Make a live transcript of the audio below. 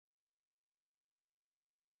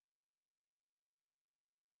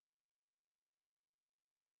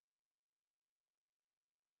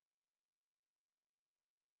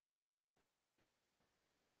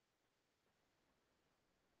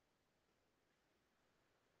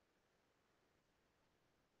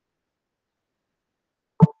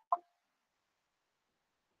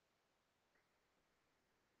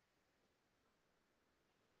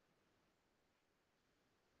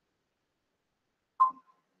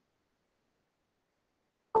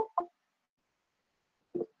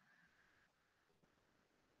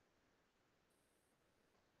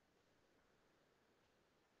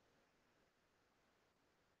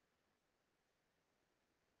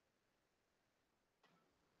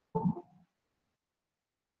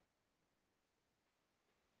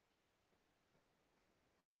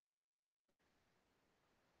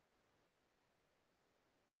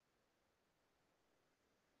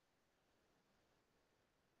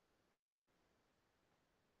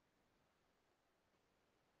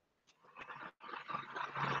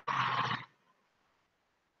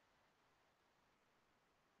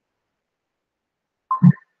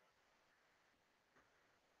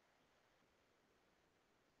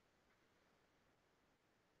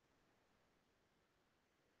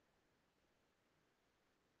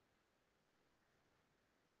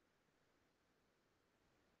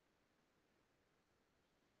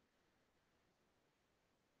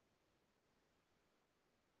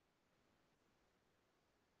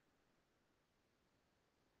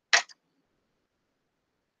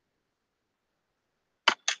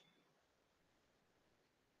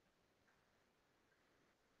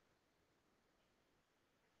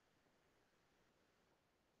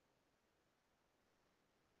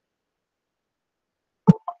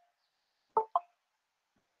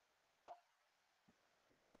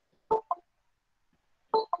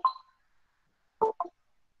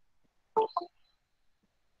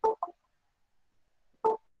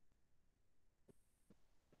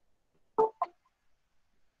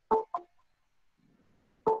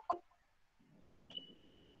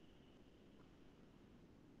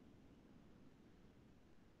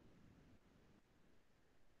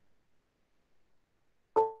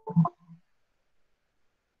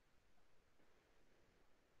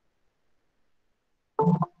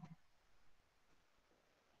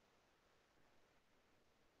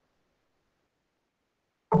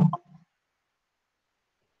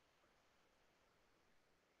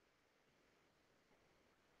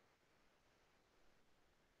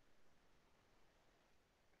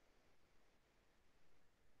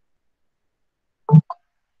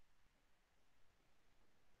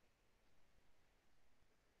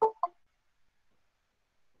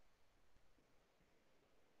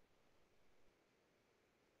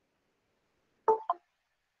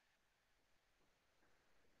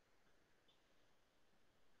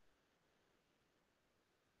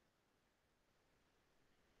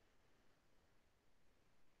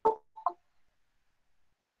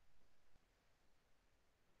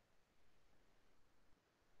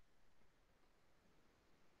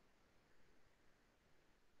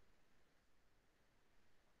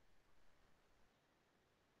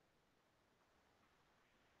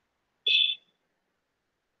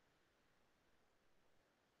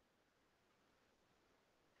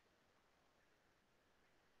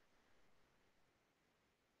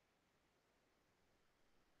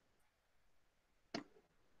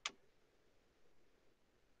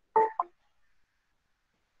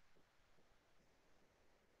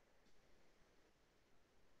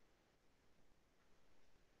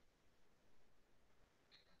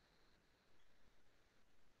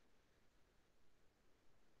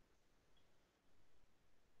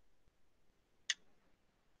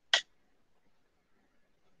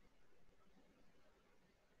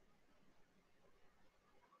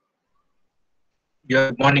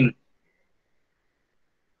Yeah, good morning.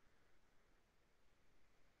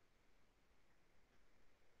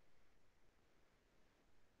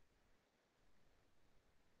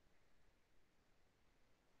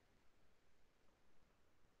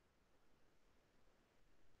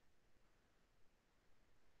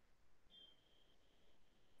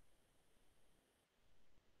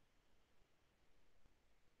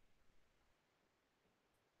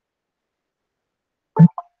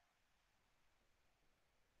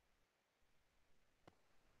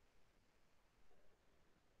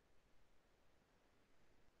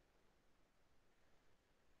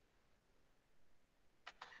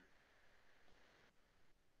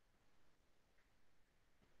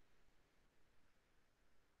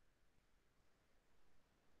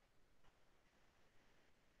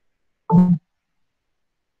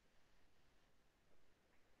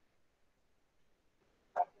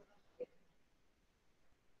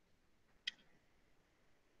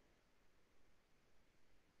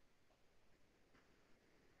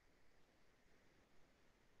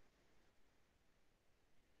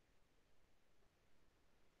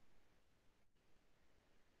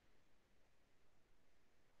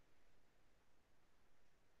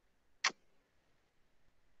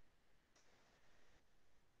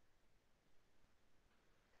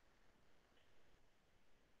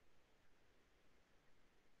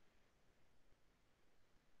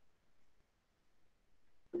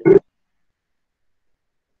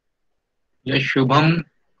 Yeah, Shubham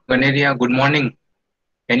Ganeria, good morning.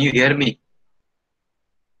 Can you hear me?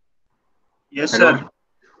 Yes, Hello? sir.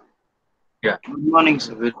 Yeah, Good morning,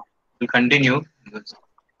 so sir. we'll continue.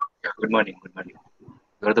 Yeah, good morning, good morning.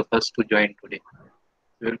 You are the first to join today.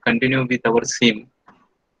 We'll continue with our CIM.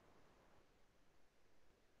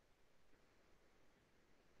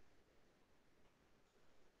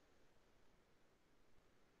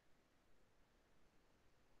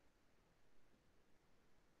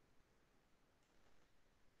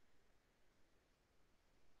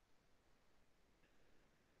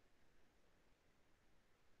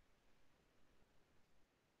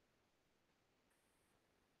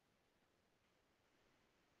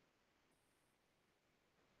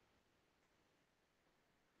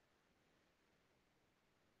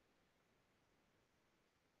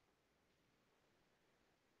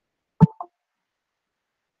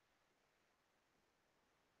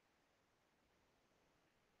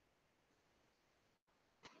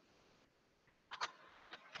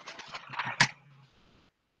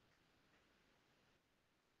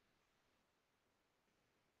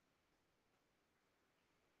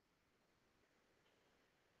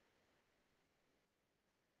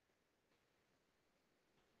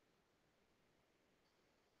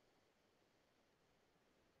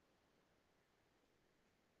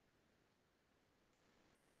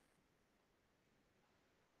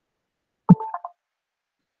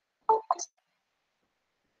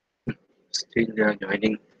 Still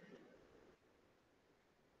joining.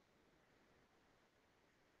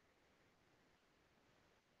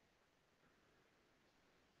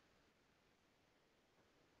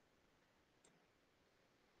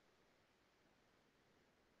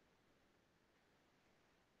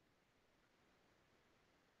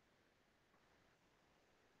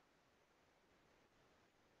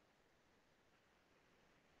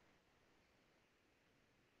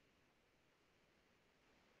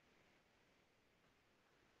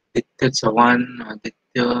 Aditya Chavan,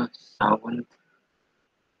 Aditya Sawant.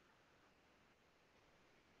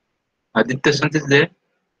 Aditya Sawant is there?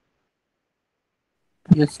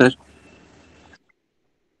 Yes, sir.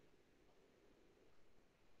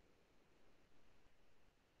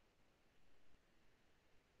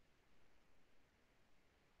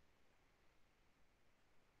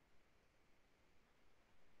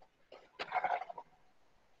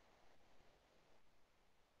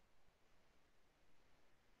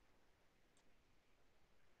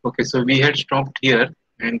 Okay, so we had stopped here,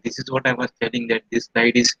 and this is what I was telling that this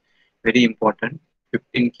slide is very important.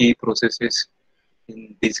 15 key processes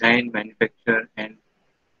in design, manufacture, and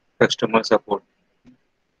customer support.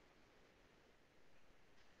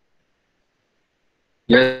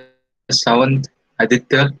 Yes, Sawant,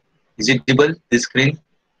 Aditya, is it visible, this screen?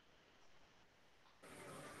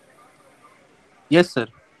 Yes, sir.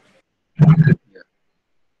 Yeah.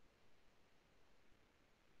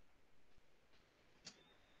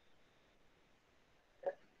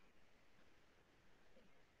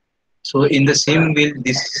 So in the same way,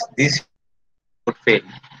 this would fail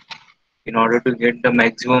in order to get the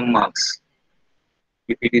maximum marks.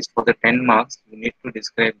 If it is for the 10 marks, you need to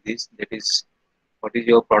describe this. That is, what is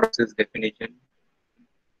your process definition,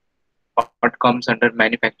 what comes under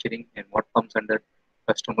manufacturing, and what comes under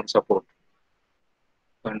customer support.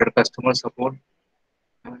 Under customer support,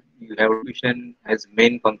 you have distribution as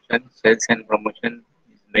main function, sales and promotion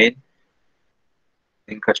is main,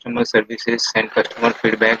 in customer services and customer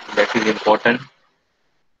feedback that is important.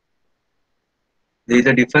 There is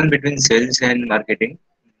a difference between sales and marketing.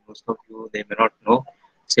 Most of you they may not know.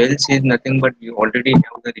 Sales is nothing but you already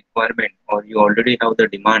have the requirement or you already have the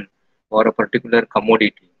demand for a particular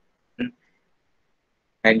commodity. Hmm.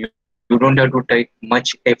 And you don't have to take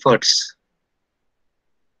much efforts.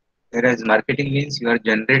 Whereas marketing means you are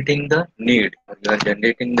generating the need or you are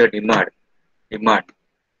generating the demand.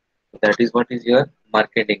 That is what is your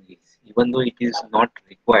marketing is. Even though it is not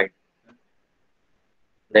required,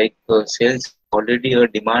 like sales have already a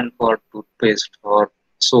demand for toothpaste or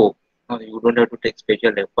soap. You don't have to take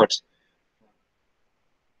special efforts.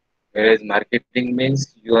 Whereas marketing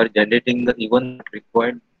means you are generating the even though not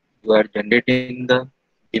required, you are generating the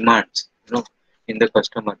demands, in the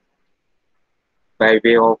customer by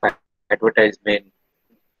way of advertisement,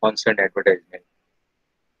 constant advertisement.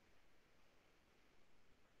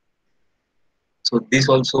 So this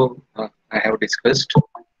also I have discussed.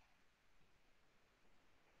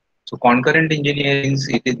 So concurrent engineering,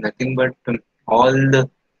 it is nothing but all the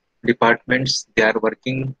departments they are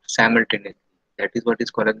working simultaneously. That is what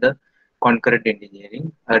is called as the concurrent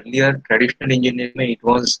engineering. Earlier, traditional engineering, it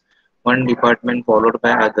was one department followed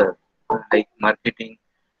by other, like marketing.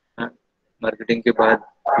 uh, Marketing के बाद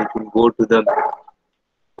it will go to the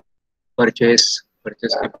purchase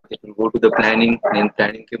के बाद it will go to the planning, and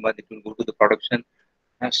planning के बाद it will go to the production.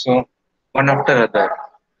 So one after other.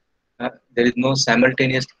 There is no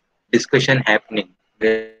simultaneous discussion happening.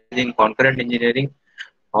 Whereas in concurrent engineering,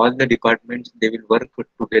 all the departments they will work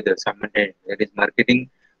together simultaneously. That is marketing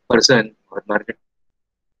person or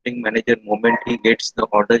marketing manager. Moment he gets the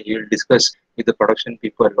order, he will discuss with the production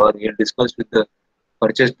people or he will discuss with the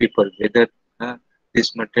purchase people whether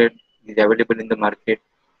this material is available in the market.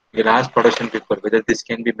 He will ask production people whether this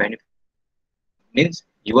can be manufactured or not. Means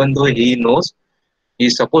even though he knows, he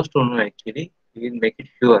is supposed to know actually, he will make it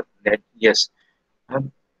sure that yes, uh,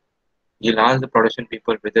 he'll ask the production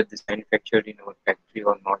people whether this manufactured in our factory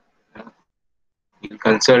or not. He'll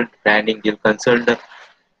consult planning, he'll consult the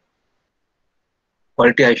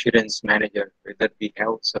quality assurance manager whether we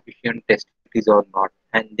have sufficient test facilities or not,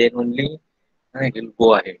 and then only he'll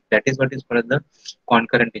go ahead. That is what is called the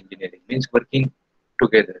concurrent engineering, means working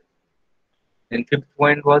together. Then fifth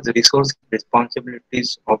point was resource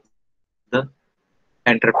responsibilities of the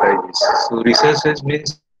enterprises. So resources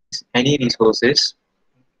means any resources,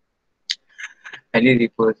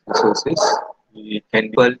 resources. It can be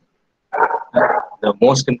people. The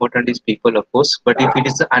most important is people, of course. But if it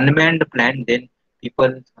is an unmanned plant, then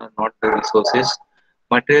people are not the resources.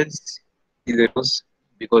 Materials is a resource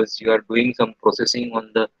because you are doing some processing on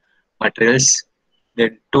the materials.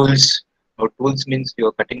 Then tools. Now tools means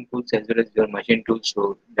your cutting tools as well as your machine tools.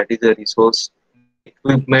 So that is a resource.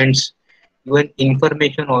 Equipments, even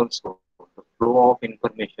information also. The flow of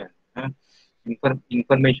information.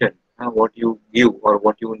 Information, what you give or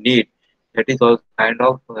what you need, that is also kind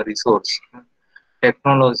of a resource.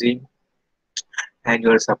 Technology and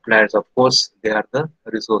your suppliers, of course, they are the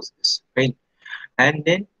resources, right? And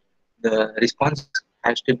then the response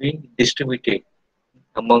has to be distributed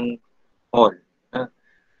among all. Uh,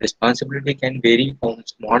 Responsibility can vary from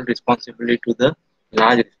small responsibility to the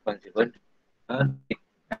large responsibility. Like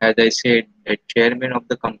as I said, the chairman of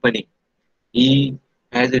the company, he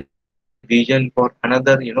has a vision for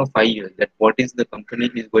another 5 years, that what is the company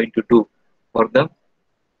is going to do for the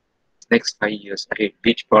next 5 years ahead,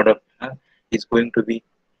 which product is going to be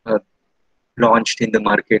uh, launched in the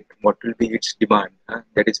market, what will be its demand,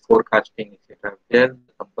 that is forecasting, etc. Where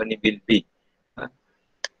the company will be. Uh,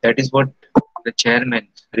 that is what the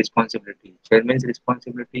chairman's responsibility. Chairman's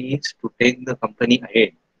responsibility is to take the company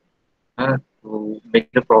ahead, to make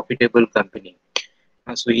it a profitable company.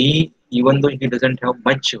 So he, even though he doesn't have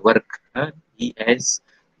much work, he has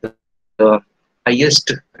the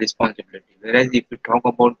highest responsibility. Whereas if you talk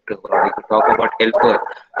about, or if you talk about helper,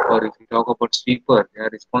 or if you talk about sweeper, they are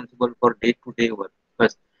responsible for day-to-day work.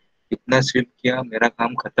 बस इतना sweep किया मेरा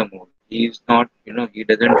काम खत्म हो गया. He is not, he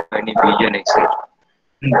doesn't have any vision, etc.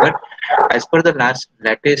 But as per the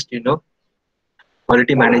latest,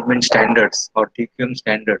 quality management standards or TQM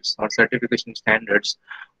standards or certification standards,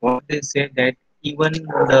 what they say that even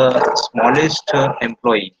the smallest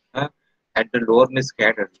employee at the lower miss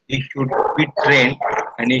cadre, he should be trained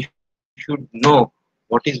and he should know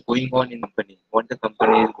what is going on in the company, what the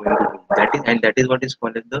company is going to do. That is what is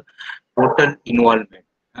called as the total involvement.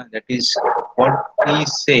 That is what he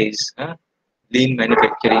says. lean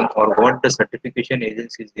manufacturing or what the certification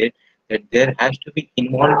agencies did, that there has to be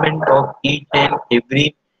involvement of each and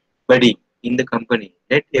everybody in the company.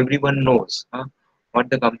 Let everyone knows what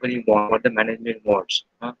the company wants, what the management wants,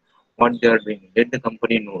 what they are doing. Let the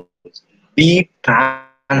company knows. Be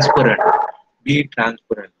transparent. Be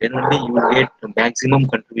transparent. Then only you will get the maximum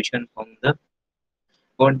contribution from the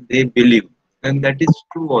what they believe, and that is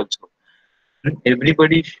true also.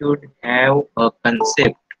 Everybody should have a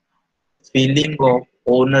concept, feeling of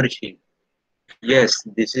ownership. Yes,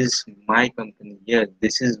 this is my company. Yes,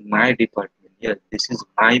 this is my department. Yes, this is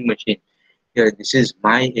my machine. Yes, this is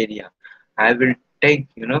my area. I will take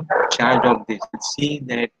charge of this. I will see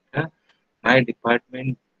that my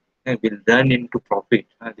department will run into profit.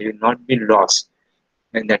 They will not be lost,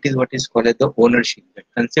 and that is what is called as the ownership. The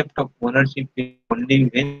concept of ownership is only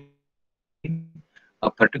when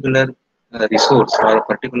a particular resource or a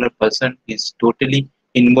particular person is totally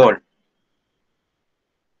involved,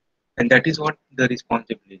 and that is what the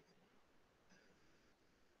responsibility.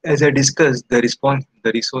 As I discussed, the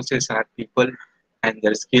resources are people and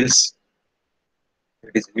their skills.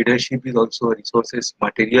 That is, leadership is also resources,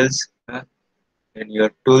 materials, and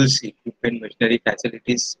your tools, equipment, machinery,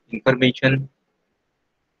 facilities, information,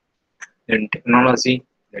 and technology.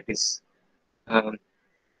 That is um,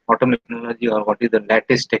 automation technology, or what is the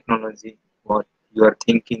latest technology, what you are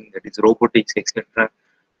thinking, that is robotics, etc.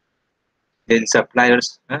 Then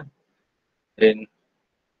suppliers. Then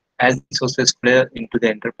as the resources flow into the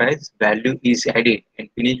enterprise, value is added and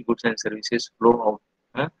finished goods and services flow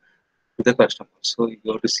out to the customer. So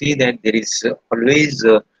you have to see that there is always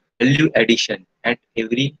value addition at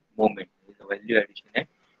every moment. There is a value addition at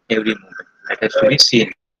every moment. That has to be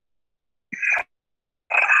seen.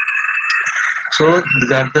 So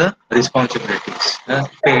these are the responsibilities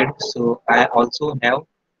paid. So I also have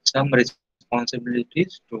some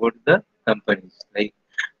responsibilities toward the companies. Like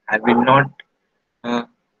I will not uh,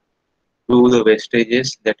 do the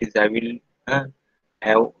wastages. That is, I will uh,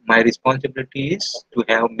 have my responsibility is to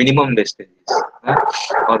have minimum wastages uh,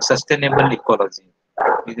 or sustainable ecology,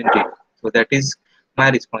 isn't it? So that is my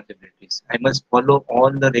responsibilities. I must follow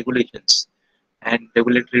all the regulations and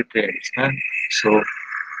regulatory trends. So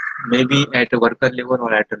maybe at a worker level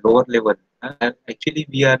or at a lower level, actually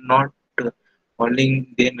we are not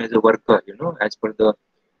calling them as a worker, as per the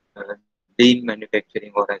lean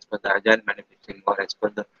manufacturing or as per the agile manufacturing or as per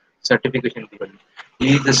the certification people.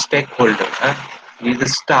 He is a stakeholder. He is a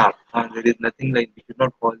staff. There is nothing like we should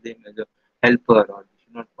not call them as a helper or we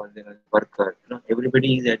should not call them as a worker.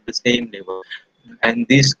 Everybody is at the same level, and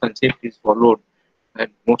this concept is followed at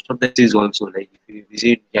most of the cities also. Like if you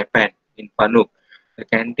visit Japan in Panuk, the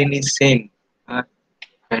canteen is same. Uh,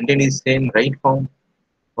 Canteen is same right from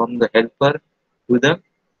the helper to the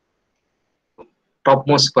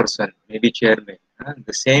topmost person, maybe chairman.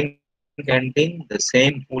 The same canteen, the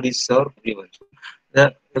same food is served to everyone.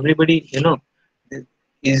 So everybody,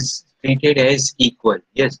 is treated as equal.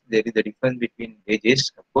 Yes, there is a difference between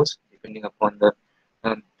wages, of course, depending upon the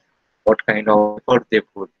um, what kind of effort they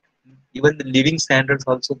put. Even the living standards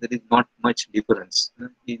also there is not much difference.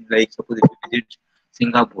 In, like suppose if you visit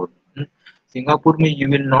Singapore, Singapore may you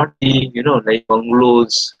will not see like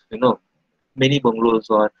bungalows, many bungalows,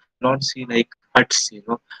 or not see like huts, you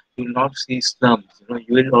will not see slums,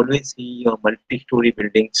 you will always see multi-story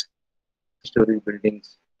buildings, 10 story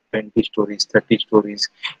buildings, 20 stories, 30 stories,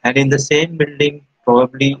 and in the same building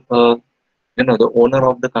probably the owner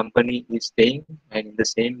of the company is staying, and in the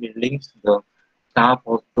same buildings the staff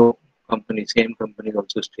of the company, same company is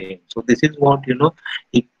also staying. So this is what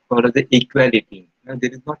it for the equality.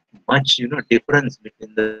 There is not much difference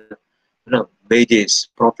between the wages.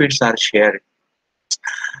 Profits are shared.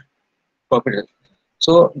 Profit.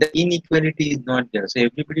 So the inequality is not there. So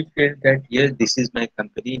everybody felt that yes, this is my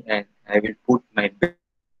company and I will put my best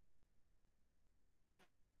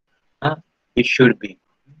effort. It should be.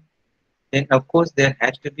 Then of course there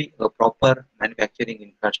has to be a proper manufacturing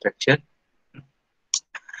infrastructure,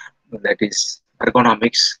 that is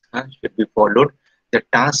ergonomics should be followed. The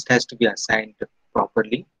task has to be assigned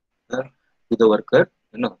properly to the worker.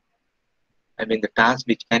 I mean the task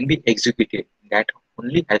which can be executed, that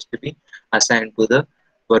only has to be assigned to the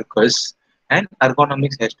workers, and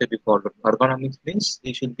ergonomics has to be followed. Ergonomics means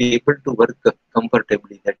he should be able to work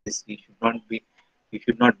comfortably. That is, he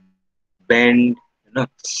should not bend, uh,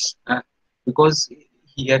 because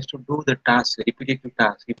he has to do the task, repetitive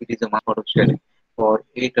task. If it is a mass production for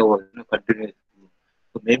 8 hours, continuously.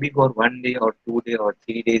 So maybe for 1 day or 2 day or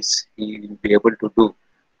 3 days, he will be able to do.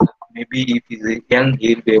 Maybe if he is young,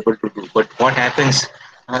 he will be able to do. But what happens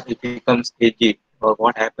if he becomes aged, or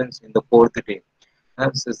what happens in the fourth day?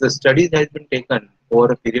 Since the studies has been taken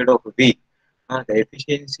over a period of a week, the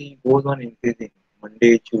efficiency goes on increasing.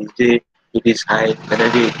 Monday, Tuesday, it is high.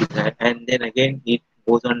 Wednesday, it is high, and then again it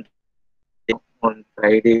goes on declining. On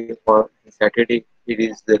Friday or Saturday, it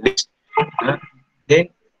is the least. Then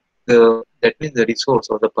that means the resource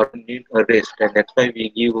or the person need a rest, and that's why we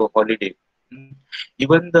give a holiday. Mm.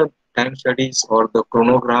 Even the time studies or the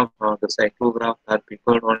chronograph or the cyclograph are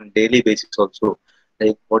prepared on daily basis also,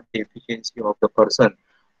 like what the efficiency of the person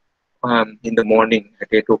in the morning at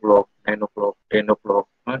 8 o'clock, 9 o'clock, 10 o'clock.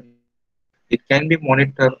 It can be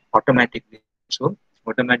monitored automatically also.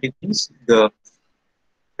 Automatic means the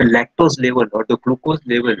lactose level or the glucose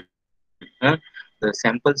level, the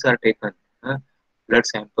samples are taken, blood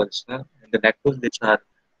samples, and the lactose levels are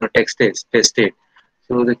tested.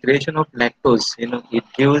 So the creation of lactose, it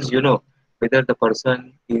gives, whether the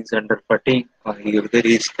person is under fatigue or whether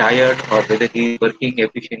he is tired or whether he is working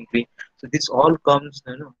efficiently. So this all comes,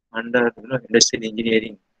 under, industrial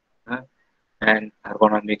engineering uh, and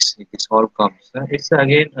ergonomics. This all comes. It's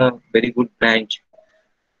again a very good branch.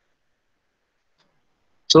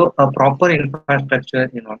 So a proper infrastructure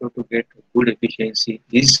in order to get good efficiency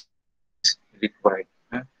is required.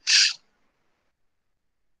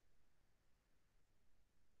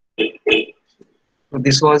 So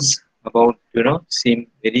this was about, seem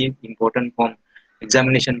very important from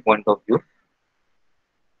examination point of view.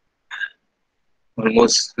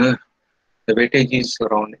 Almost the weightage is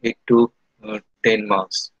around 8 to 10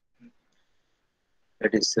 marks.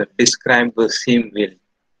 That is describe the seam wheel.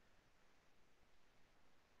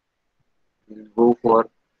 We'll go for,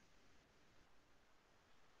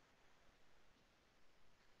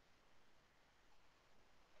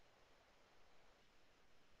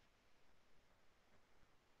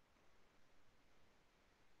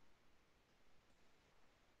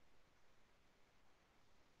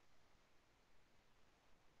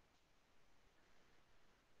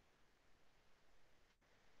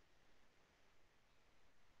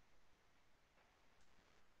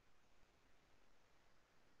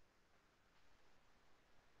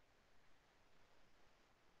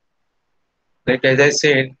 like as I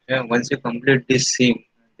said, once you complete this seam,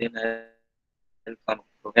 then I'll come to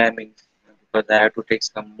programming because I have to take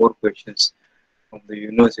some more questions from the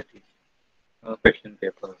university question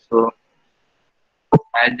paper. So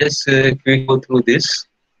I'll just quickly go through this.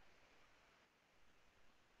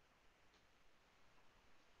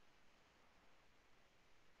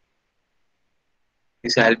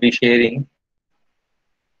 This I'll be sharing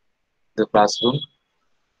the classroom.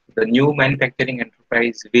 The new manufacturing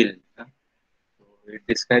enterprise will. So it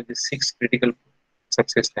describes the six critical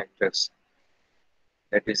success factors.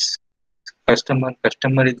 That is customer.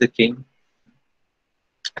 Customer is the king.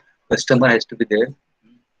 Customer has to be there.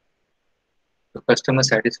 The customer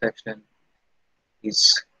satisfaction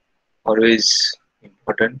is always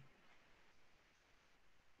important.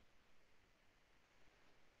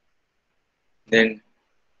 Then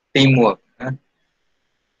teamwork.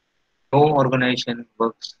 No organization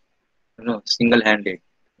works, single-handed.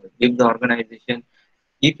 If the organization,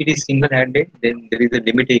 if it is single-handed, then there is a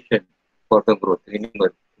limitation for the growth.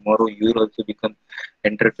 Remember, tomorrow you will also become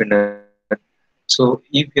entrepreneur. So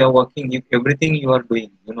if you are working, if everything you are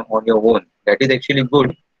doing, on your own, that is actually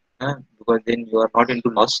good, because then you are not into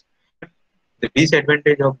loss. But the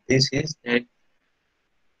disadvantage of this is that,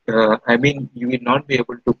 I mean, you will not be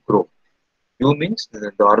able to grow. You means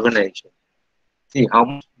the organization. See how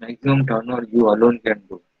much maximum turnover you alone can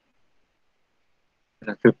do.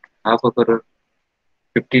 50, half a crore,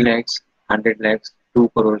 50 lakhs, 100 lakhs, 2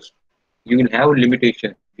 crores. You will have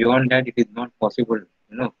limitation. Beyond that, it is not possible,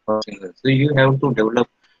 for single. So you have to develop,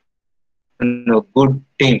 good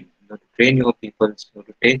team, to train your people,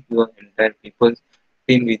 to take your entire people's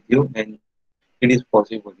team with you, and it is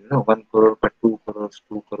possible. 1 crore, but 2 crores,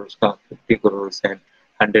 2 crores, 50 crores, and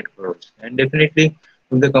 100 crores. And definitely,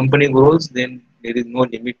 if the company grows, then there is no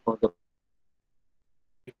limit for the profit.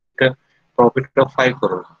 You can make a profit of 5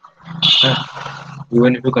 crores.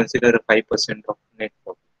 Even if you consider a 5% of net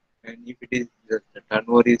profit. And if it is the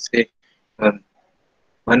turnover is say, um,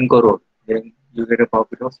 1 crore, then you get a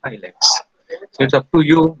profit of 5 lakhs. So it's up to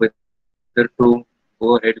you whether to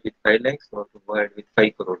go ahead with 5 lakhs or to go ahead with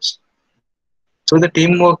 5 crores. So the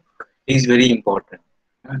teamwork is very important.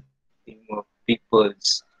 Teamwork,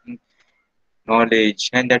 people's knowledge,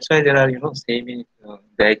 and that's why there are, same in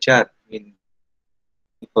the HR in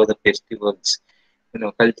planning for the festivals,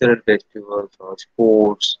 cultural festivals or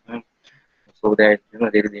sports, so that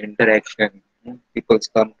there is interaction, people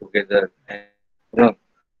come together, and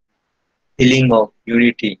feeling of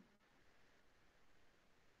unity.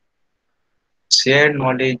 Shared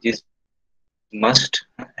knowledge is very important. must,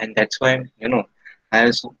 and that's why I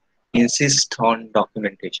also insist on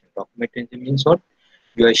documentation. Documentation means what?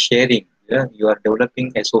 You are sharing, yeah, you are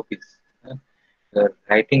developing SOPs, yeah, you are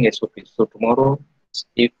writing SOPs. So tomorrow,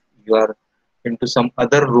 if you are into some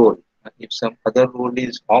other role, if some other role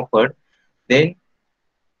is offered, then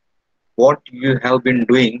what you have been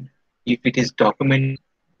doing, if it is documented,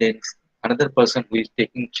 then another person who is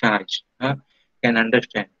taking charge can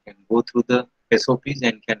understand, can go through the SOPs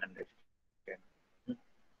and can understand.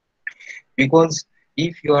 Because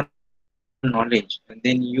if you are not having the knowledge,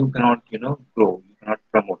 then you cannot grow, you cannot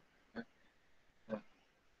promote. Uh,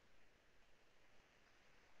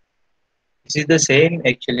 this is the same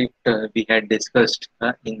actually we had discussed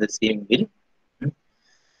in the same bill. Hmm.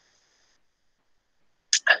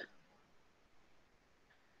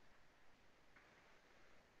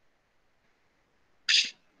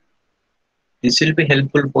 This will be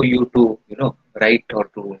helpful for you to write or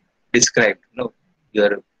to describe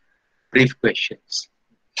your brief questions.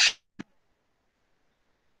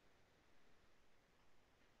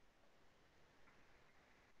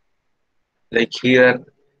 Like here,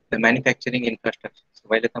 the manufacturing infrastructure. So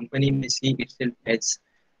while a company may see itself as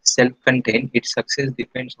self-contained, its success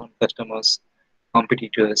depends on customers,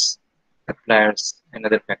 competitors, suppliers, and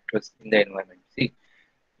other factors in the environment. See,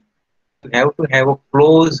 you have to have a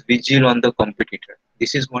close vigil on the competitor.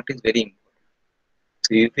 This is what is very important.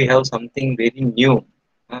 So if you have something very new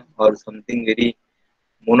or something very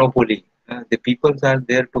monopoly, the people are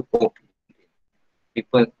there to copy.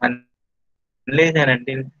 People, unless and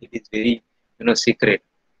until it is very secret.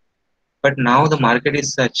 But now the market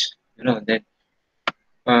is such that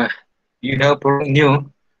uh, you have product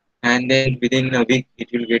new, and then within a week it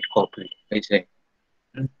will get copied. I say.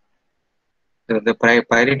 Hmm. So the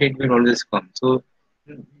pirate it will always come. So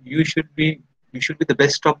you should be you should be the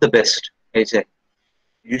best of the best. I say.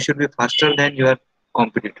 You should be faster than your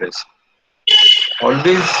competitors.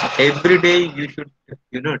 Always, every day you should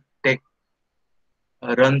take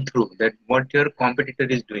a run through that what your competitor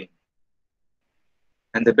is doing.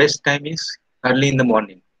 And the best time is early in the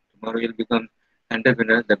morning. Tomorrow you'll become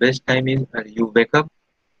entrepreneur. The best time is you wake up,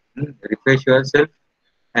 refresh yourself,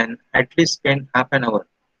 and at least spend half an hour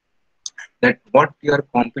that what your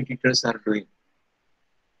competitors are doing,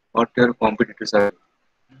 what your competitors are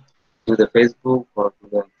doing to the Facebook or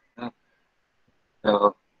uh, uh,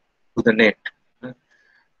 to the net. Uh,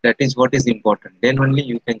 that is what is important. Then only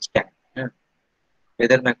you can stand.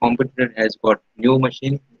 Whether my competitor has got new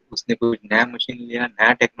machine, उसने कोई नया machine लिया,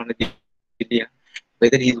 नया technology लिया,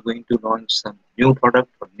 whether he is going to launch some new product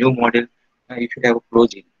or new model, you should have a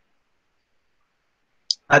close in.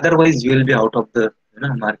 Otherwise, you will be out of the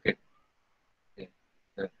market. Okay.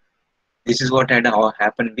 Uh, This is what had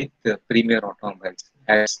happened with Premier Automobiles,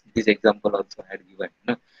 as this example also had given.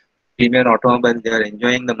 Premier Automobiles, they are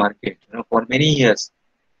enjoying the market, for many years,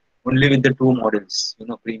 only with the two models,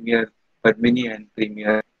 Premier Padmini and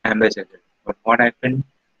Premier Ambassador. But what happened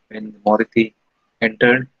when Maruti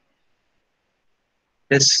entered?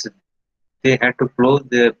 Yes, they had to close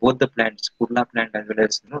both the plants, Kurla plant as well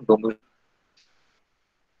as Dombivli.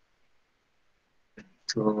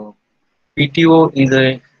 So PTO is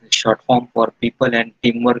a short form for people and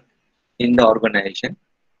teamwork in the organization.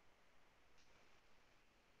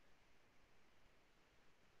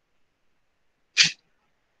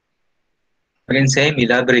 Again, same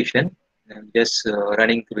elaboration. I'm just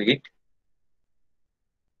running through it.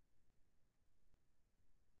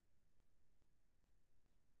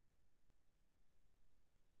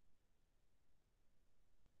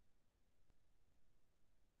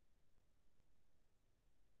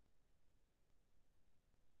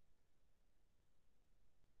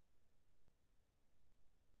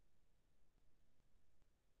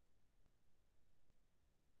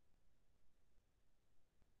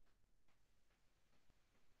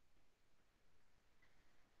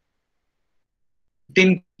 So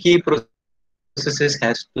 15 key processes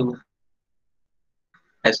has to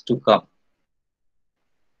come,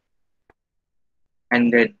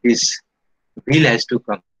 and that this wheel has to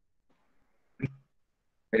come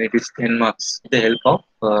when it is 10 marks with the help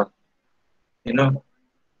of you know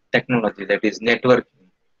technology, that is networking.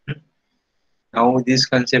 Now this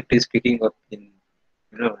concept is picking up in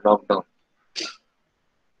lockdown.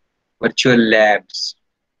 Virtual labs,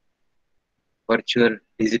 virtual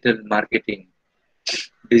digital marketing,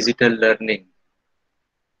 digital learning.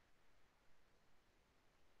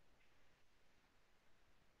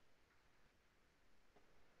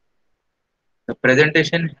 The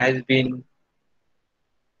presentation has been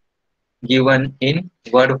given in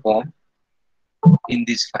Word form in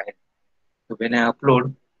this file. So when I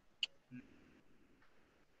upload,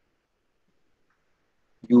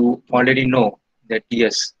 you already know that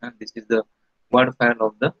yes, this is the word file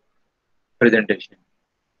of the presentation.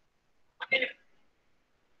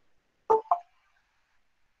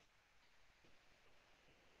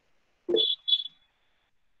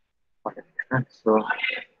 So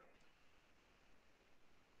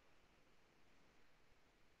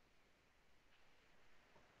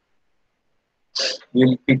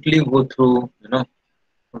we'll quickly go through,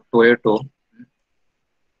 Toyota.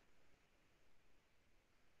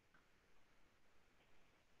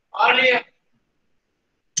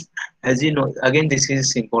 As you know, again, this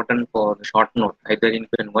is important for short note, either in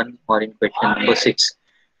question 1 or in question number 6.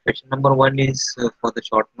 Question number 1 is for the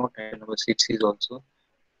short note, and number 6 is also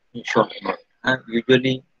in short note.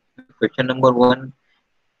 Usually, question number 1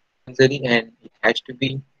 compulsory, and it has to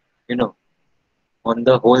be, you know, on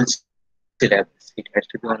the whole syllabus. It has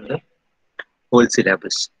to be on the whole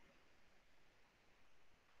syllabus.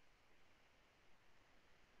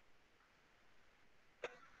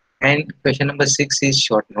 And question number 6 is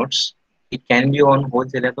short notes. It can be on whole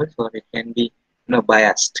syllabus or it can be,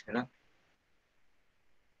 biased.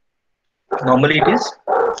 Normally it is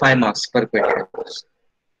 5 marks per question.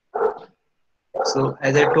 So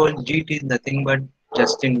as I told, JIT is nothing but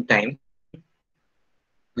just in time,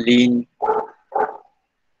 lean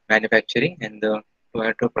manufacturing, and the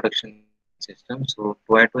Toyota production system. So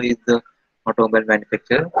Toyota is the automobile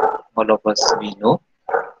manufacturer. All of us we know.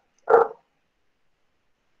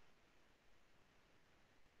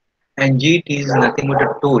 And JIT is nothing but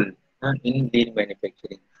a tool in lean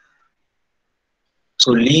manufacturing.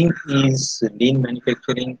 So lean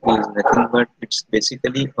manufacturing is nothing but it's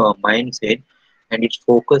basically a mindset, and its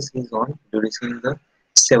focus is on reducing the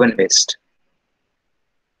seven waste.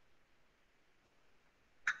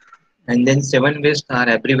 And then seven waste are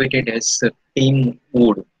abbreviated as team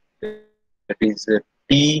wood. That is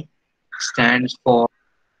T stands for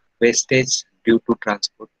wastage due to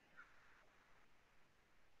transport.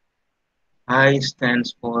 I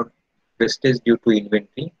stands for wastage due to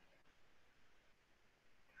inventory.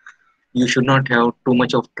 You should not have too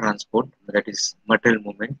much of transport, that is material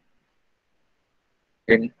movement.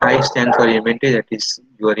 Then I stands for inventory, that is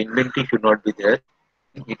your inventory should not be there.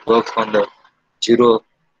 It works on the zero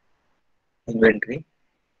inventory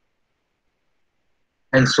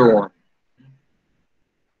and so on.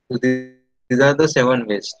 So these are the seven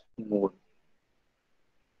waste mode.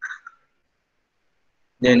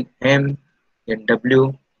 Then M, then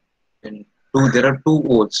W, then two. There are two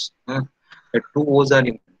O's. The two O's are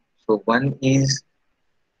important. So one is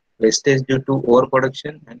wastage due to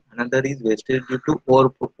overproduction, and another is wastage due to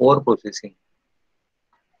over processing.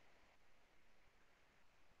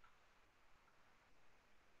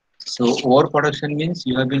 So overproduction means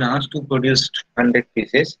you have been asked to produce 100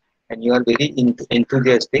 pieces and you are very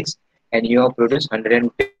enthusiastic and you have produced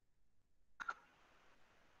 110.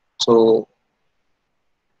 So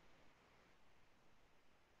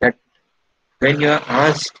that when you are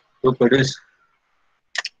asked to produce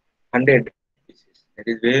 100 pieces, that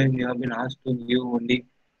is where you have been asked to give only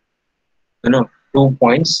 2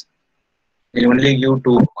 points. They only give 2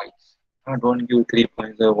 points. Don't give 3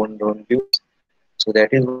 points or one don't give. So that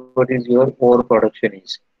is what is your overproduction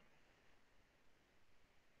is.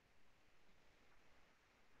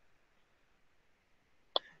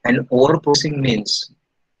 And overprocessing means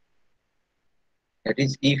that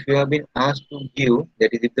is if you have been asked to give,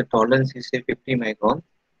 that is if the tolerance is say 50 micron,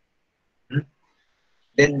 hmm,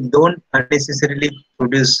 then don't unnecessarily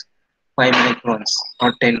produce 5 microns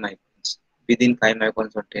or 10 microns within 5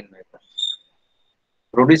 microns or 10 microns.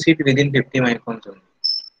 Produce it within 50 microns only.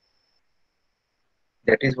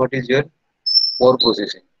 That is what is your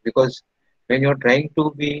overprocessing. Because when you're trying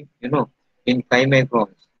to be, in 5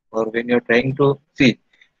 microns, or when you're trying to see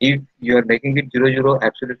if you are making it 0,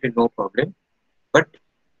 absolutely no problem, but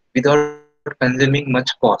without consuming much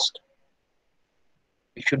cost.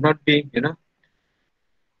 It should not be,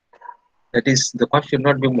 that is the cost should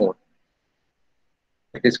not be more.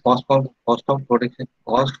 It is cost for producing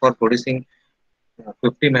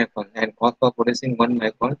 50 micron and cost for producing 1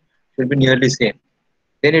 micron should be nearly same.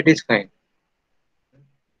 Then it is fine.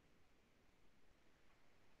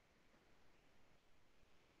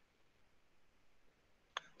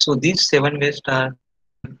 So these seven waste are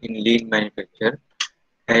in lean manufacture,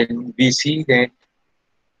 and we see that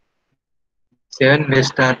these seven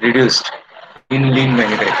waste are reduced in lean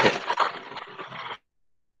manufacturing.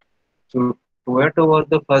 So Toyota was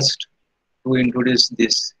the first to introduce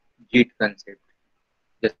this JIT concept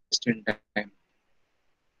just in time,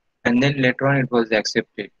 and then later on it was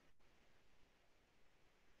accepted.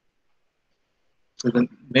 So the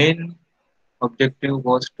main objective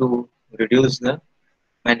was to reduce the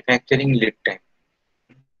manufacturing lead time.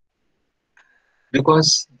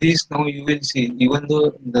 Because this now you will see, even though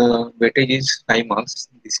the weightage is 5 marks,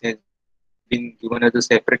 this has been given as a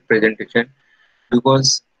separate presentation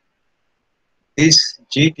because this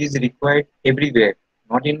JIT is required everywhere,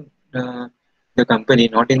 not in uh, the company,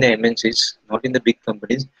 not in the MNCs, not in the big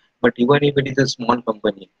companies, but even if it is a small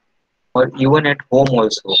company or even at home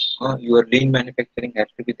also, your lean manufacturing has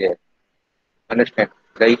to be there. Understand?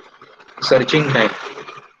 Like searching time.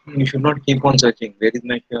 You should not keep on searching. Where is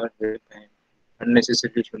my shirt? Where is my pen?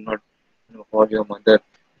 Unnecessarily should not call your mother.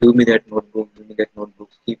 Give me that notebook. Give me that notebook.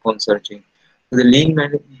 Keep on searching. So the lean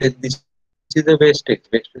man. This is the wastage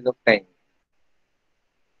of time.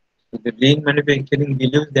 So the lean manufacturing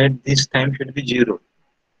believes that this time should be zero.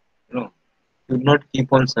 You know, should not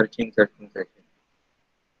keep on searching.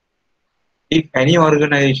 If any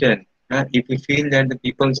organization, if you feel that the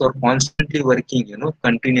people are constantly working,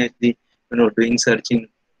 continuously, doing searching,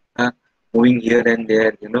 uh, moving here and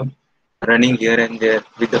there, running here and there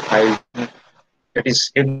with the files, that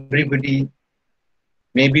is everybody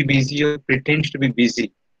may be busy or pretends to be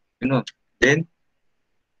busy, you know, then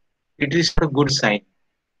it is not a good sign.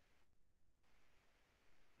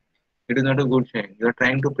 It is not a good sign. You are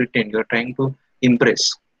trying to pretend, you are trying to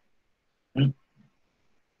impress. Hmm.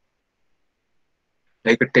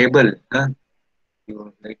 Like a table,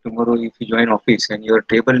 like tomorrow if you join office and your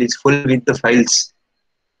table is full with the files,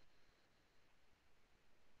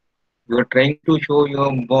 you are trying to show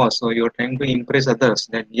your boss or you are trying to impress others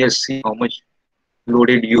that yes, see how much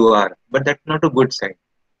loaded you are, but that's not a good sign.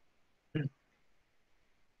 Hmm.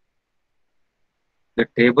 The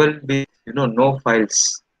table with no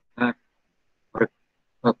files, or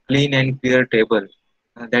a clean and clear table,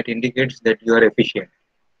 that indicates that you are efficient,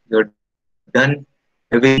 you're done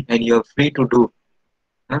everything and you're free to do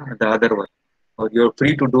the other work, or you're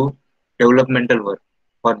free to do developmental work,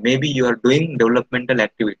 or maybe you are doing developmental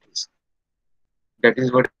activities. That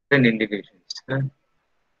is what an indication is.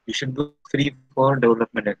 You should be free for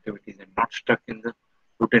development activities and not stuck in the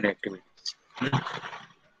routine activities. Hmm.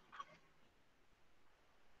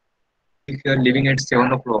 If you are living at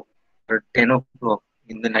 7 o'clock or 10 o'clock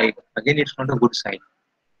in the night, again, it's not a good sign.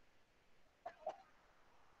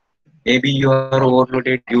 Maybe you are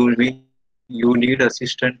overloaded, you need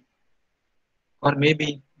assistant, or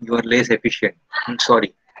maybe you are less efficient. I'm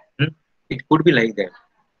sorry. Hmm? It could be like that.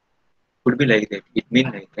 Could be like that. It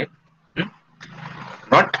means like that. Hmm?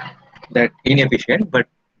 Not that inefficient, but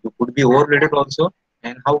you could be overloaded also.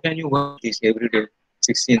 And how can you work this every day,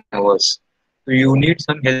 16 hours? So you need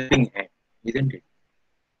some helping hand, isn't it?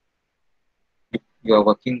 If you are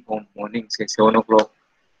working from morning, say 7 o'clock,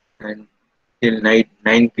 and till night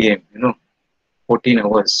 9 p.m., 14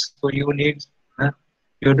 hours. So uh, you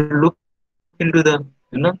have to look into the,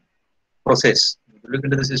 process, look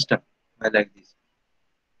into the system. I like this.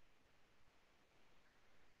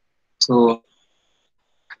 So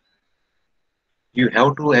you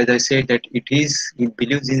have to, as I said, that it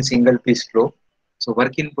believes in single piece flow. So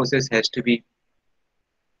work in process has to be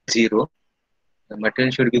zero. The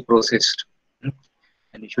material should be processed, hmm,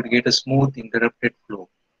 and you should get a smooth interrupted flow.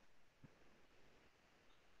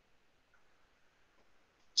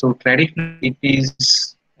 So traditionally, it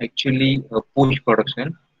is actually a push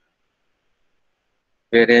production,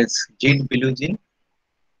 whereas JIT believes in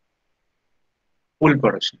pull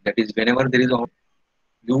production. That is, whenever there is a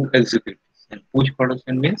you execute. And push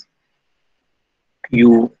production means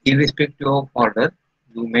you, irrespective of order,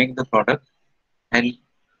 you make the product, and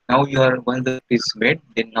now you are once the product is made,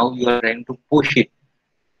 then now you are trying to push it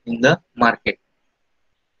in the market.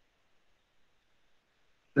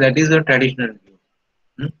 That is the traditional view.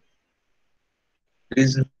 Hmm? There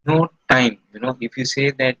is no time. If you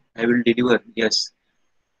say that I will deliver, yes,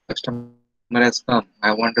 customer has come.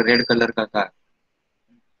 I want a red color ka car.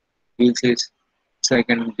 He says, so I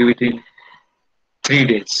can give it in 3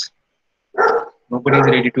 days. Nobody is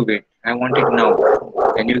ready to wait. I want it now.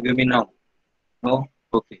 Can you give me now? No?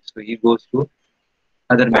 Okay. So he goes to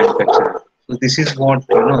other manufacturer. So this is what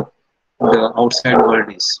the outside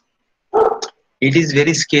world is. It is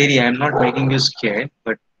very scary. I am not making you scared,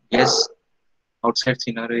 but yes, outside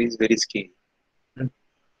scenario is very scary. Hmm.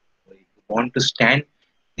 So if you want to stand,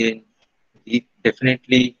 then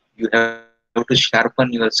definitely you have to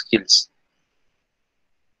sharpen your skills.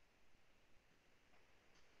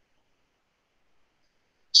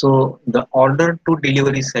 So the order to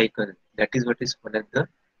delivery cycle, that is what is called as the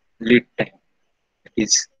lead time. That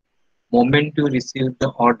is moment you receive the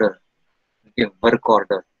order, okay, work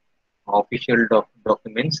order, official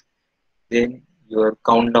documents, then your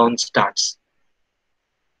countdown starts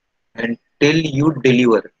until you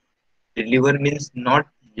deliver. Deliver means not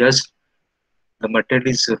just the material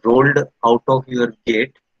is rolled out of your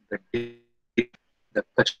gate, the delivery the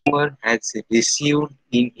customer has received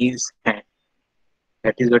in his hand.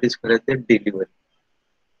 That is what is called as the delivery.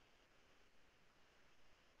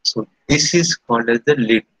 So this is called as the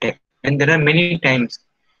lead time. And there are many times.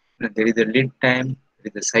 There is a lead time,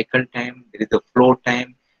 there is a cycle time, there is a flow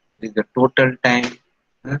time, there is a total time,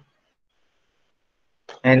 uh,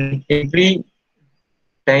 and every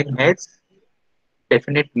time has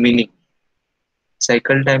definite meaning.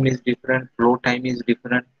 Cycle time is different, flow time is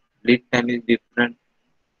different, lead time is different,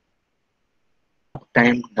 up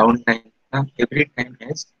time, down time. Every time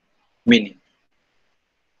has meaning.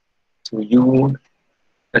 So you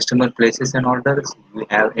customer places an order, you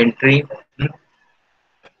have entry,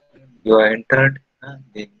 you are entered,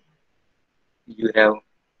 then you have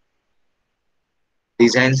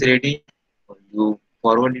designs ready, or you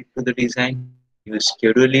forward it to the design, you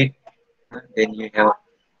schedule it, then you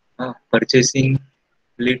have purchasing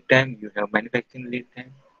lead time, you have manufacturing lead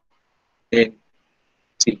time, then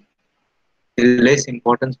see there is less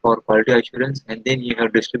importance for quality assurance, and then you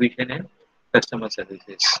have distribution and customer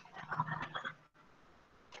services.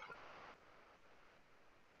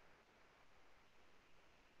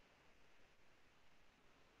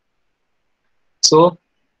 So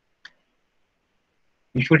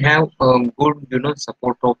you should have good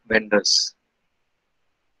support of vendors.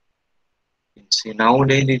 See,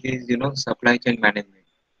 nowadays it is supply chain management.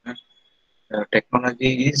 Uh,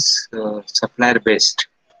 Technology is supplier based.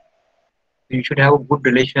 You should have good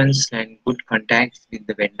relations and good contacts with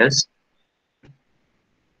the vendors.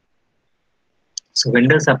 So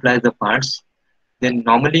vendor supplies the parts. Then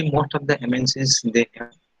normally most of the MNCs they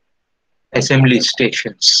have assembly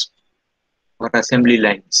stations or assembly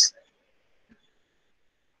lines.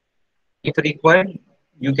 If required,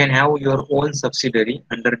 you can have your own subsidiary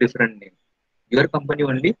under different name. Your company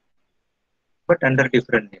only, but under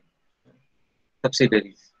different name,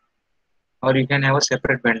 subsidiaries. Or you can have a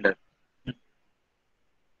separate vendor,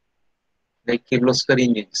 like Kirloskar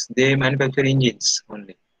engines. They manufacture engines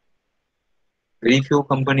only. Very few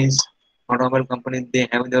companies, automobile companies, they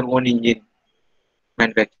have their own engine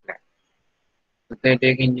manufacturer. So they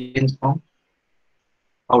take engines from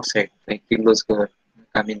outside, like Kirloskar,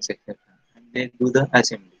 Cummins, etc. And they do the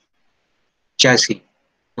assembly. Chassis.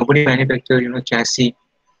 Nobody manufacture, chassis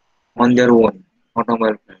on their own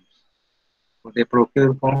automobile plants. So they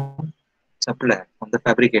procure from supplier, from the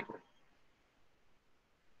fabricator.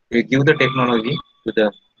 They give the technology to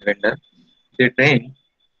the vendor. They train.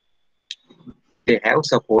 They have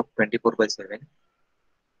support 24 by 7.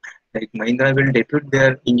 Like Mahindra will depute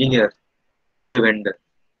their engineer to the vendor.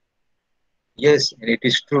 Yes, and it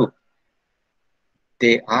is true.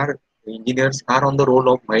 They are the engineers are on the roll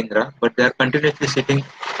of Mahindra, but they are continuously sitting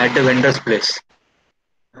at the vendor's place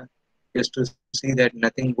uh, just to see that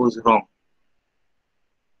nothing goes wrong.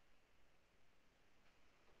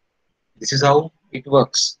 This is how it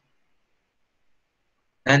works.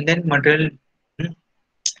 And then material hmm,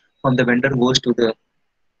 from the vendor goes to the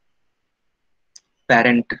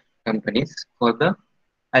parent companies for the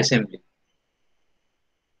assembly.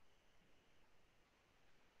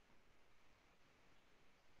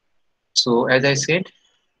 So as I said,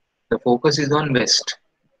 the focus is on West.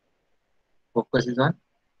 Focus is on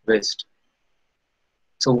West.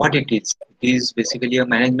 So what it is? It is basically a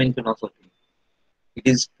management philosophy. It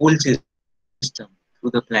is pull system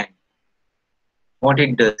through the plan. What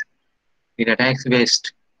it does, it attacks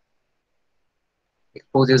West,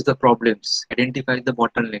 exposes the problems, identifies the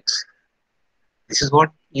bottlenecks. This is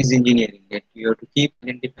what is engineering. That you have to keep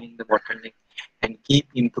identifying the bottleneck and keep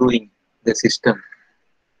improving the system.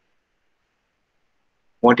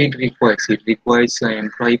 What it requires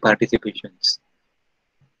employee participations,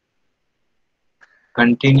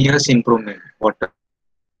 continuous improvement, whatever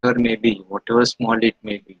may be, whatever small it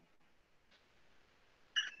may be.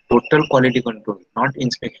 Total quality control, not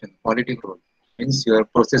inspection, quality control. Means your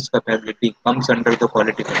process capability comes under the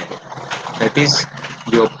quality control. That is,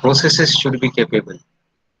 your processes should be capable,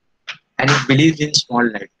 and it believes in small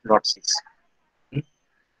lot size. Hmm?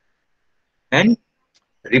 And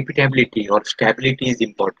repeatability or stability is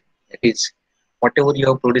important. That is, whatever you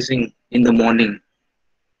are producing in the morning,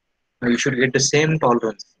 you should get the same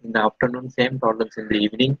tolerance in the afternoon, same tolerance in the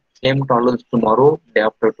evening, same tolerance tomorrow, day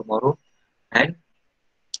after tomorrow, and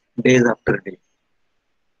days after day.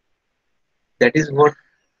 That is what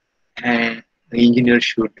an engineer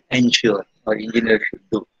should ensure or engineer should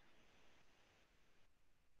do.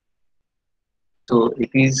 So it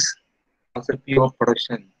is philosophy of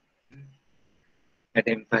production that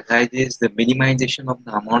emphasizes the minimization of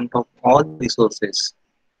the amount of all the resources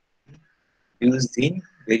used in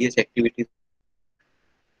various activities of the machine.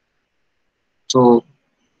 So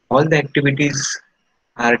all the activities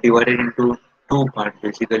are divided into two parts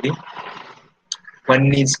basically.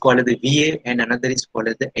 One is called the VA and another is called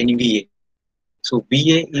as the NVA. So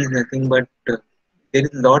VA is nothing but there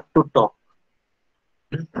is a lot to talk,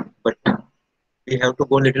 but we have to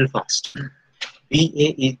go a little fast. VA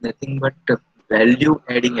is nothing but value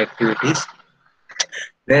adding activities,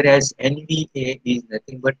 whereas NVA is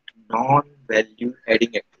nothing but non value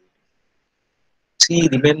adding activities. See,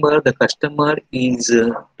 remember the customer is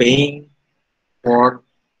paying for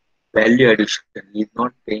value addition, he is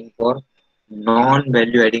not paying for non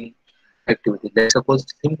value adding activity. Let's suppose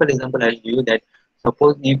simple example I'll give you that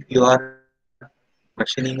suppose if you are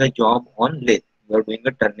machining a job on lathe, you are doing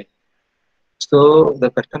a turning. So the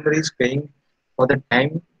customer is paying for the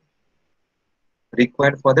time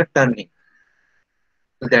required for the turning.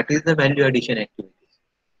 So that is the value addition activities.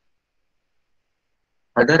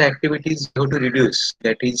 Other activities you have to reduce.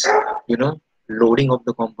 That is, loading of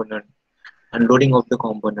the component, unloading of the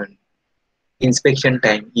component, inspection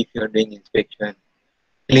time if you are doing inspection,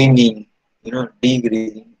 cleaning,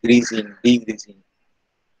 degreasing.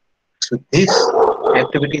 So these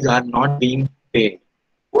activities are not being paid.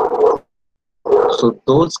 So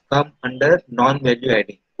those come under non-value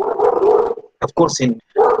adding. Of course,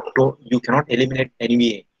 you cannot eliminate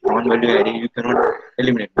NVA, non-value adding. You cannot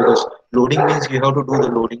eliminate because loading means you have to do the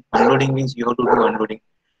loading. Unloading means you have to do unloading.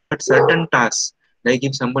 But certain tasks, like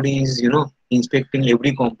if somebody is inspecting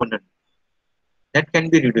every component, that can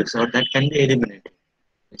be reduced or that can be eliminated.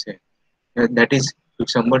 You say. That is, if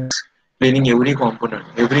somebody is cleaning every component,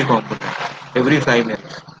 every 5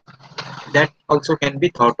 minutes, that also can be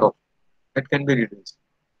thought of. That can be reduced.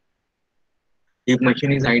 If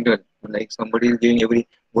machine is idle, like somebody is going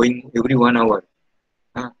every 1 hour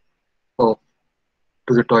uh, for,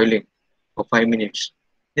 to the toilet for 5 minutes,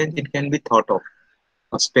 then it can be thought of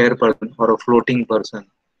a spare person or a floating person,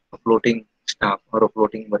 a floating staff or a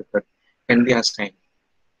floating worker can be assigned.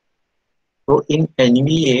 So in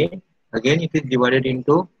NVA, again it is divided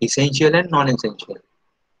into essential and non-essential.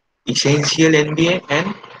 Essential NVA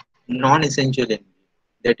and non-essential NVA.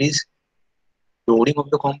 That is loading of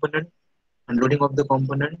the component, unloading of the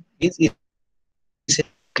component is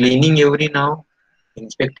essential. Cleaning every now,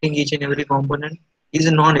 inspecting each and every component is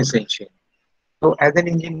non-essential. So as an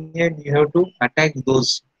engineer, you have to attack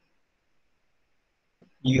those,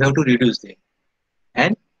 you have to reduce them.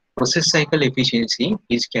 And process cycle efficiency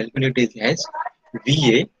is calculated as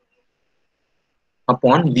VA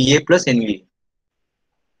upon VA plus NVA.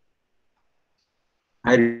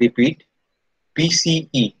 I repeat,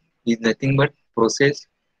 PCE is nothing but process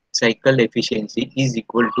cycle efficiency is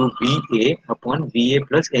equal to VA upon VA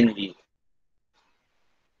plus NVA.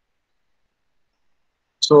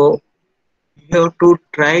 So you have to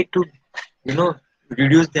try to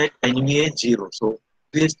reduce that NVA 0. So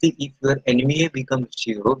obviously if your NVA becomes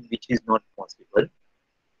 0, which is not possible,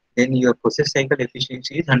 then your process cycle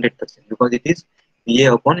efficiency is 100% because it is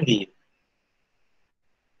VA upon VA.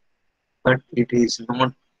 But it is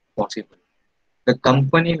not possible. The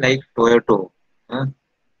company like Toyota uh,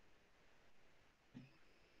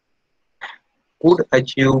 could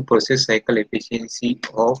achieve process cycle efficiency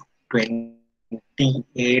of 28%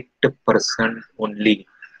 only.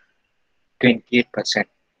 28%.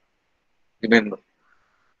 Remember.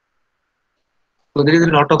 So there is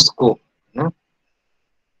a lot of scope. You know?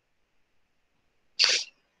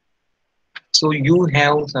 So you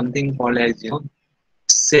have something called as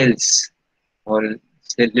cells or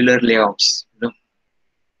cellular layouts,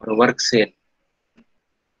 or work cell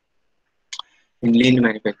in lean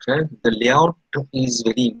manufacture. The layout is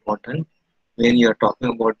very important when you are talking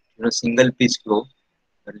about single piece flow.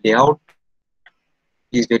 The layout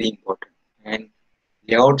is very important, and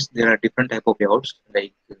layouts there are different type of layouts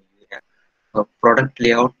like you have a product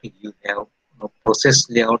layout, you have a process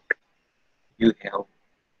layout, you have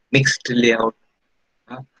mixed layout,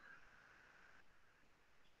 uh,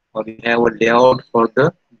 or you have a layout for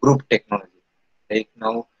the group technology. Like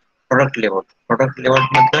now product layout. Product layout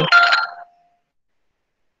means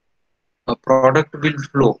a product will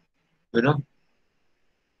flow, you know.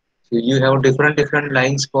 So you have different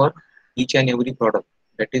lines for each and every product.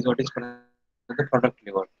 That is what is called as the product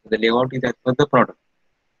layout. The layout is as per the product.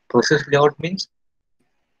 Process layout means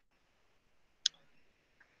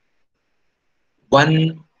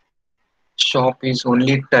one shop is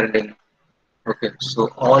only turning. Okay, so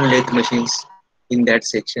all lathe machines in that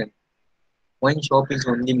section. One shop is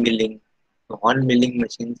only milling. So all milling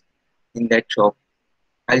machines in that shop.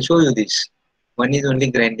 I'll show you this. One is only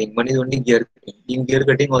grinding, one is only gear cutting. In gear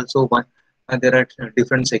cutting also there are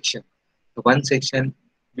different sections. One section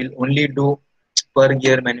will only do per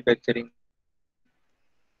gear manufacturing.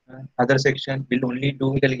 Other section will only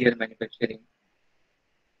do gear manufacturing.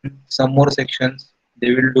 Some more sections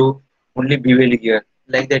they will do only bevel gear.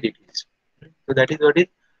 Like that it is. So that is what is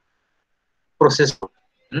process.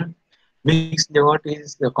 Hmm. Mixed what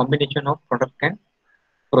is the combination of product and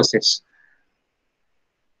process.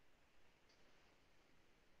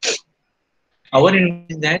 Our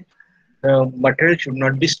intent is that the material should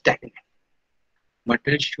not be stagnant.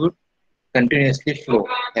 Material should continuously flow.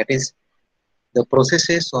 That is, the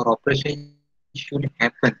processes or operation should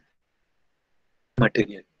happen within the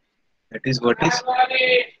material. That is what is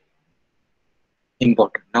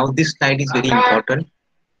important. Now, this slide is very important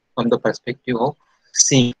from the perspective of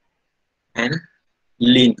CIM and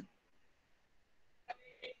lean.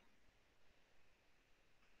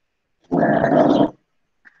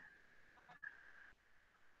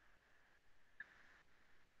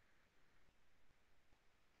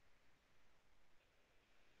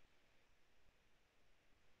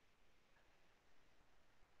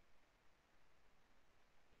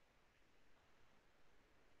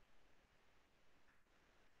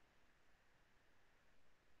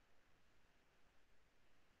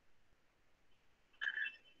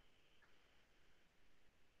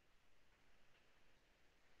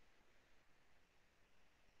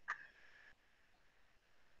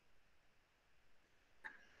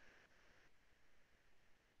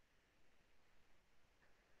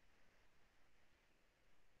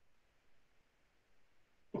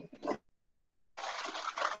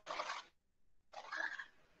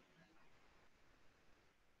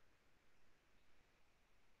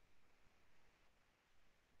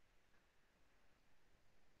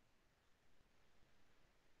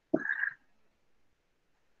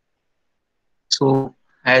 So,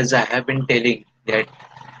 as I have been telling that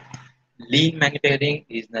lean manufacturing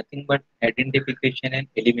is nothing but identification and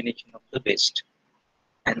elimination of the waste.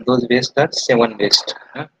 And those waste are seven waste.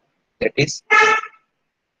 That is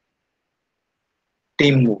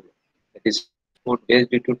team move. That is transport, waste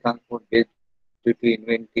due to transport, waste due to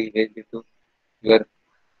inventory, waste due to your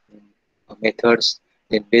methods,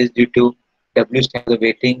 then waste due to W stand for the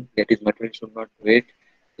waiting, that is material should not wait,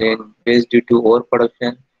 then waste due to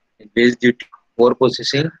overproduction, then waste due to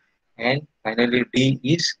overprocessing, and finally D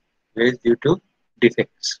is waste due to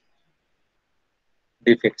defects,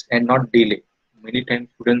 defects and not delay. Many times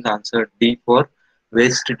students answer D for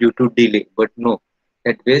waste due to delay, but no,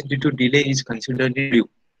 that waste due to delay is considered W.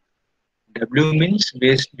 W means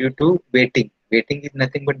waste due to waiting. Waiting is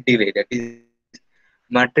nothing but delay. That is,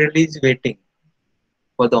 material is waiting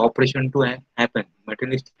for the operation to happen.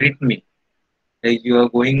 Material is treat me. Like you are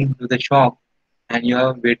going to the shop and you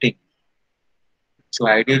are waiting. So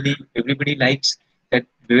ideally, everybody likes that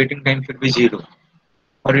waiting time should be zero,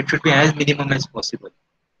 or it should be as minimum as possible.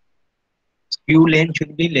 Queue lane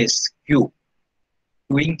should be less.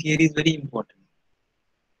 Queuing theory is very important.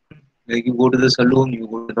 Like you go to the saloon, you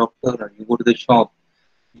go to the doctor, or you go to the shop.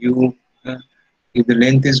 You if the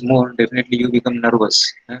length is more, definitely you become nervous.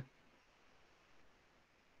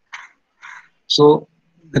 So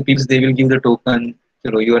the people they will give the token.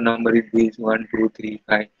 So your number is this 1, 2, 3,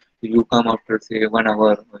 5. So you come after say 1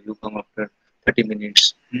 hour, or you come after 30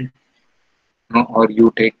 minutes, or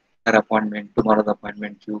you take another appointment, tomorrow's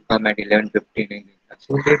appointment. You come at 11:15.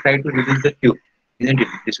 So they try to reduce the queue, isn't it?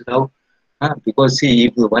 This is how. Because see,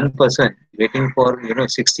 if one person is waiting for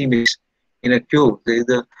 60 minutes in a queue, there is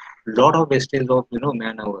a lot of wastage of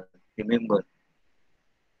man hour. Remember,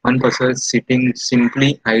 one person sitting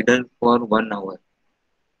simply idle for 1 hour.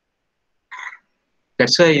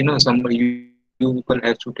 That's why somebody you people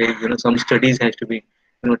have to take some studies has to be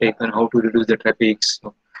taken how to reduce the traffic.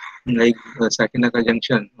 So, like Sakinaka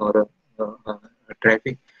Junction or a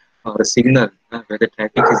traffic or a signal where the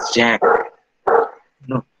traffic is jammed.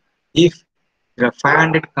 If there are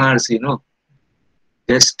 500 cars,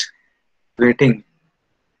 just waiting,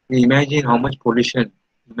 imagine how much pollution.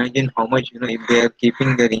 Imagine how much if they are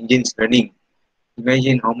keeping their engines running.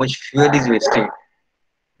 Imagine how much fuel is wasted.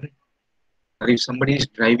 Or if somebody is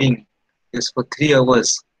driving just for 3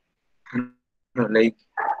 hours, like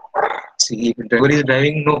see, if the driver is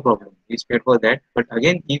driving, no problem. He's paid for that. But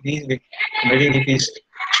again, imagine if he's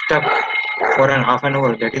stuck for an half an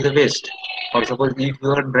hour, that is a waste. Or suppose if you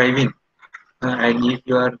are driving and if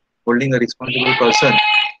you are holding a responsible person,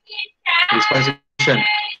 responsible position,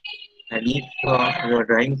 and if you are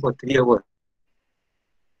driving for 3 hours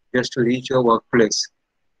just to reach your workplace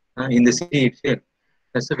in the city itself,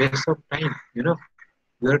 that's a waste of time.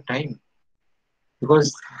 Your time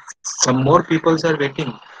because some more people are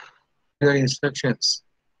waiting for your instructions.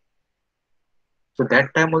 So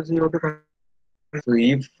that time also you have to complete the task. So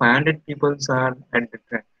if 500 people are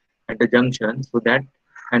at the junction, so that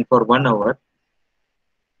and for 1 hour,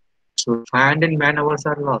 so 500 man hours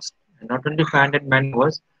are lost. And not only 500 man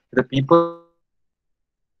hours, the people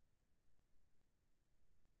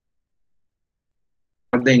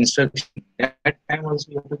who are got the instruction, that time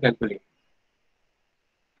also you have to calculate.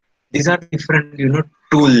 These are the different,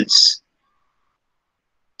 tools.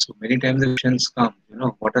 So many times the questions come,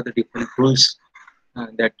 what are the different tools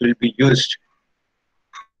that will be used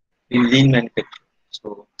in lean manufacturing?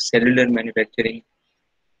 So cellular manufacturing,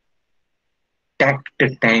 tact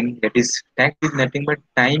time, that is tact is nothing but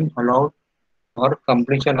time allowed or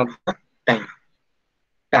completion of the time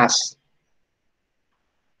task.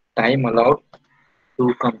 Time allowed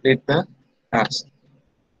to complete the task.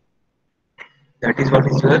 That is what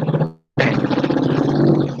is your time.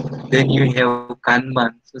 Then you have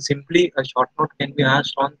Kanban. So simply a short note can be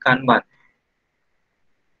asked on Kanban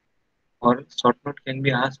or short note can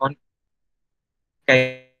be asked on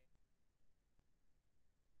Kaizen.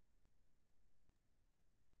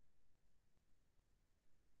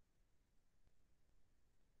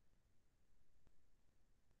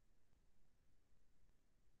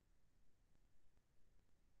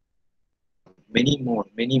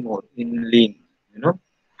 Many more in lean. You know,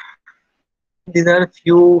 these are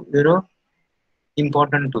few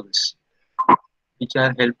important tools which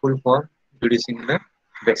are helpful for producing the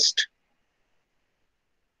best.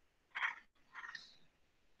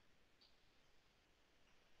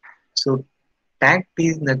 So tact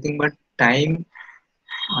is nothing but time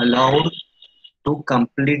allowed to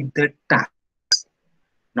complete the task.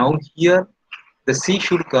 Now here the C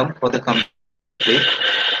should come for the complete,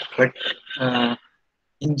 but uh,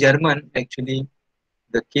 in German actually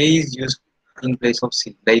the K is used in place of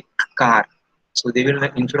C, like car. So they will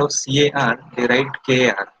instead of CAR they write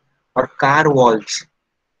KR or car walls.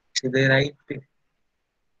 So they write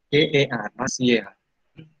KAR, not CAR.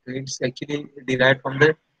 So it's actually derived from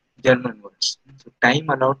the German words. So time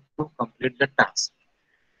allowed to complete the task.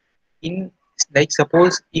 In like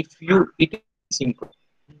suppose if you it is very simple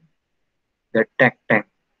the takt time.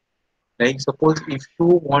 Like suppose if you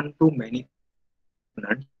want to manufacture 10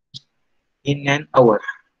 components in an hour.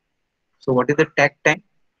 So what is the takt time?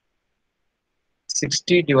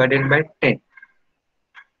 60 divided by 10.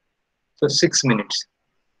 So 6 minutes.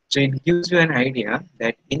 So it gives you an idea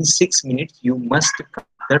that in 6 minutes you must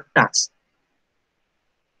complete the task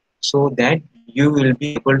so that you will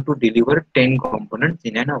be able to deliver 10 components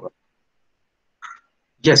in an hour.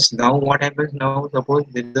 Yes, now what happens now? Suppose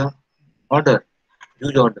there is a order,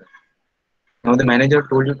 huge order. Now the manager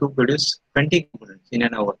told you to produce 20 components in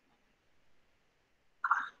an hour.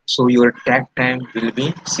 So your takt time will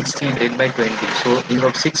be 60 divided by 20. So instead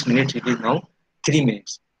of 6 minutes, it is now 3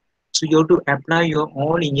 minutes. So you have to apply your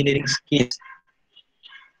own engineering skills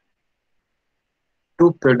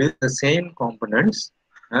to produce the same components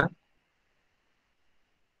uh,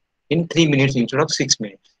 in 3 minutes instead of 6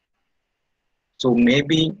 minutes. So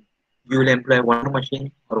maybe you will employ one more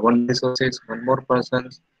machine or one more resources, one more person,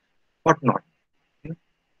 whatnot.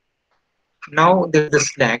 Now there is a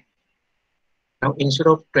slack. Now instead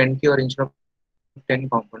of 20 or instead of 10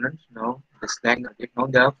 components, now the slack target, now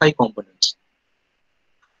there are 5 components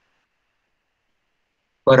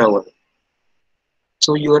per hour.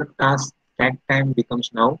 So your task takt time becomes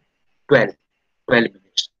now 12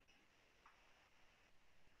 minutes.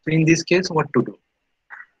 So in this case, what to do?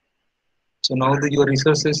 So now your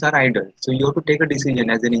resources are idle. So you have to take a decision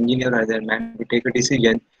as an engineer, as a man, to take a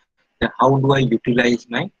decision that how do I utilize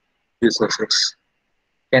my resources?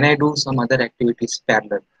 Can I do some other activities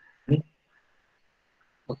parallel? Hmm?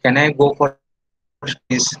 Or can I go for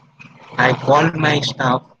studies? I call my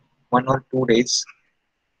staff 1 or 2 days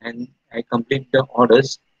and I complete the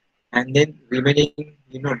orders and then remaining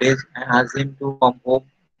days I ask them to come home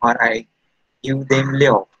or I give them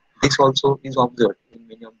layoff. This also is observed in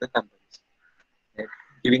many of the companies that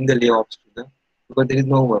giving the layoffs to the because there is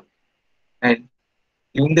no work and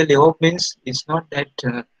giving the layoff means it's not that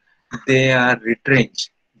they are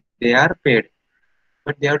retrenched, they are paid,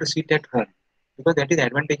 but they have to sit at home because that is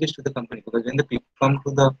advantageous to the company because when the people come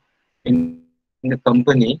to the in the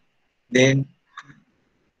company then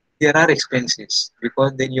there are expenses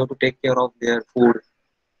because then you have to take care of their food,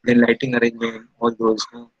 then lighting arrangement, all those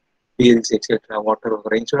bills, etc. Water,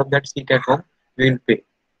 or instead of that, sit at home, we will pay.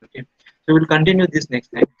 Okay, so we'll continue this next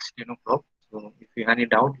time, 10 o'clock. So if you have any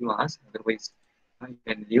doubt, you ask. Otherwise, you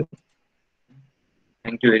can leave.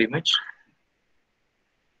 Thank you very much.